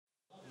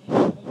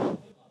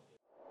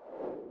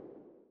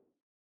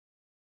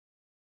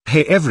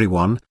Hey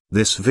everyone,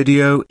 this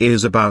video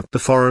is about the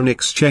foreign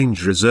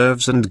exchange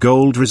reserves and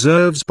gold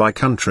reserves by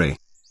country.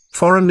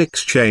 Foreign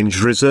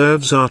exchange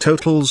reserves are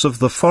totals of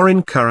the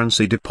foreign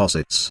currency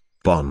deposits,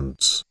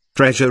 bonds,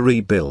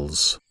 treasury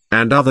bills,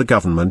 and other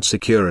government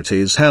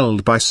securities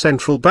held by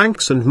central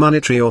banks and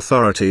monetary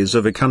authorities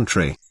of a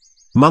country.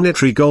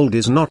 Monetary gold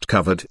is not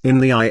covered in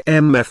the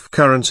IMF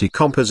Currency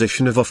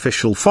Composition of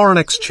Official Foreign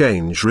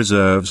Exchange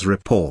Reserves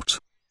Report.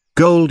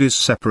 Gold is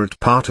separate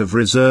part of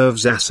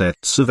reserves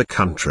assets of a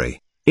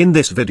country. In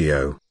this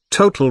video,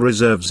 total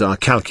reserves are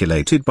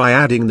calculated by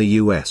adding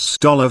the US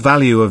dollar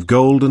value of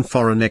gold and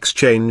foreign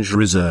exchange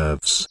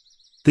reserves.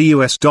 The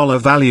US dollar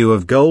value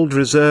of gold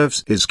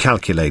reserves is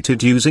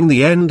calculated using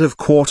the end of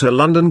quarter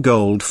London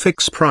gold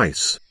fixed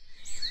price.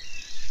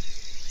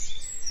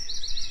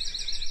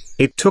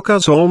 It took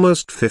us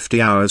almost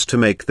 50 hours to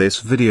make this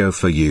video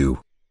for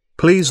you.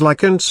 Please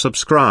like and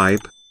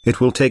subscribe,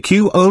 it will take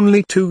you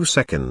only 2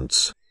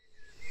 seconds.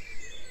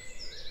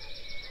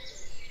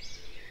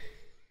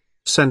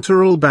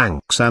 Central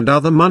banks and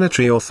other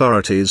monetary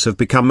authorities have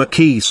become a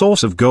key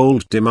source of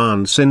gold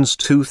demand since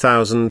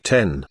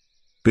 2010.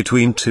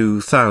 Between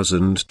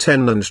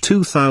 2010 and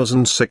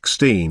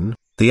 2016,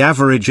 the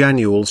average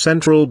annual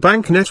central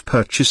bank net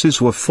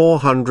purchases were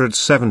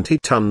 470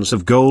 tons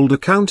of gold,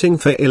 accounting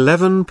for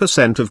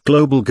 11% of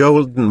global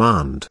gold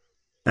demand.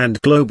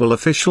 And global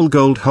official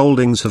gold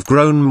holdings have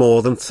grown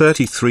more than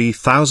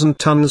 33,000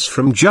 tons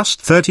from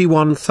just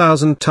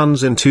 31,000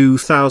 tons in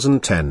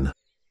 2010.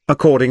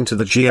 According to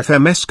the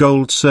GFMS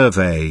Gold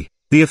Survey,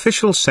 the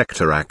official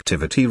sector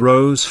activity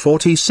rose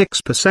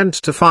 46%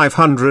 to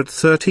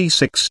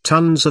 536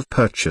 tons of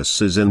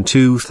purchases in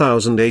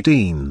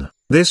 2018.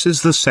 This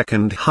is the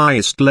second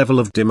highest level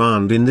of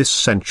demand in this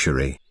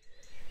century.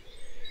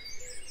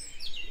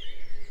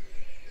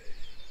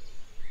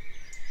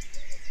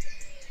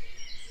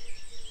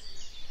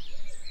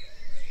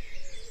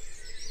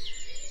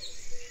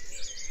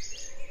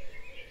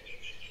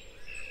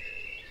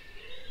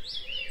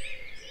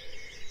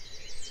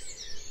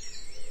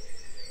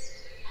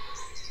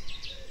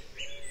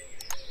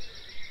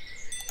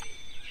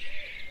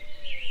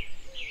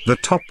 The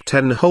top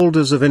 10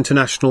 holders of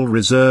international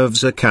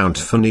reserves account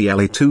for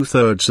nearly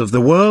 2/3 of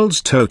the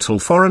world's total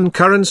foreign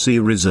currency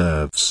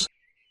reserves.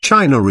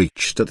 China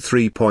reached at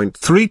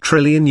 $3.3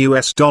 trillion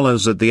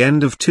at the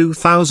end of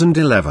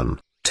 2011.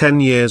 10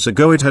 years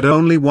ago it had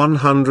only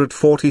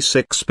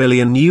 $146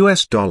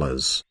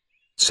 billion.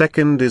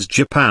 Second is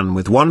Japan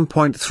with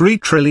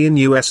 $1.3 trillion.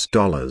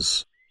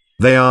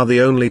 They are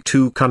the only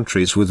two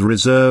countries with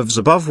reserves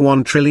above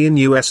 $1 trillion.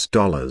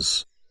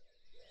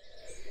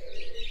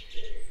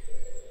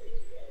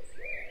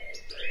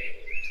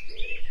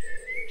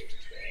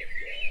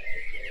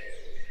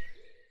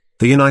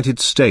 The United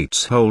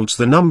States holds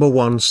the number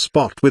one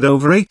spot with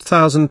over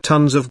 8,000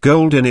 tons of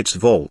gold in its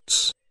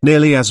vaults,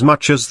 nearly as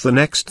much as the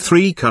next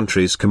three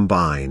countries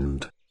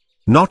combined.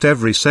 Not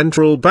every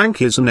central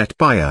bank is a net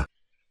buyer.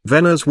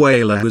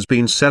 Venezuela has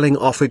been selling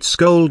off its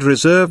gold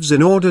reserves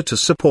in order to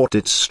support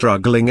its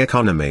struggling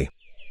economy.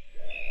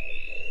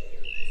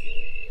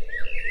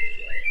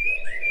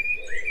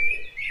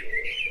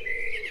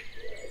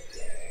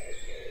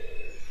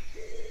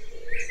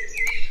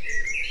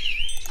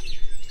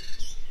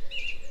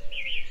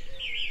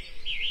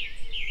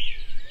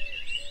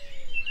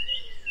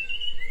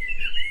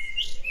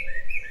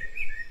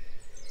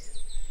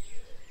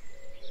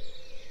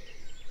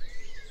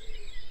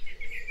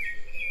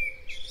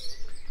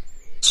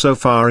 So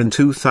far in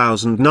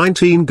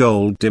 2019,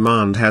 gold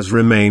demand has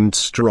remained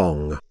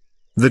strong.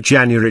 The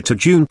January to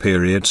June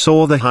period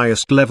saw the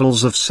highest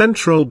levels of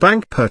central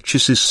bank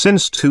purchases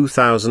since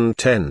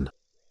 2010.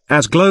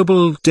 As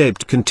global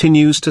debt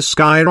continues to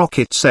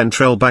skyrocket,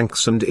 central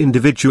banks and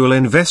individual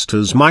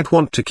investors might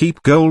want to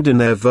keep gold in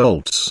their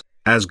vaults,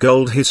 as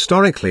gold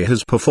historically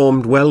has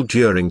performed well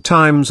during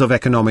times of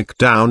economic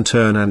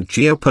downturn and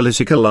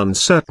geopolitical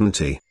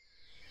uncertainty.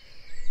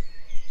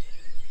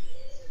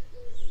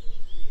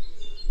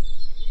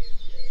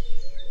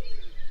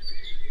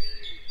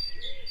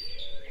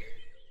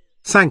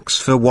 Thanks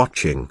for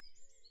watching.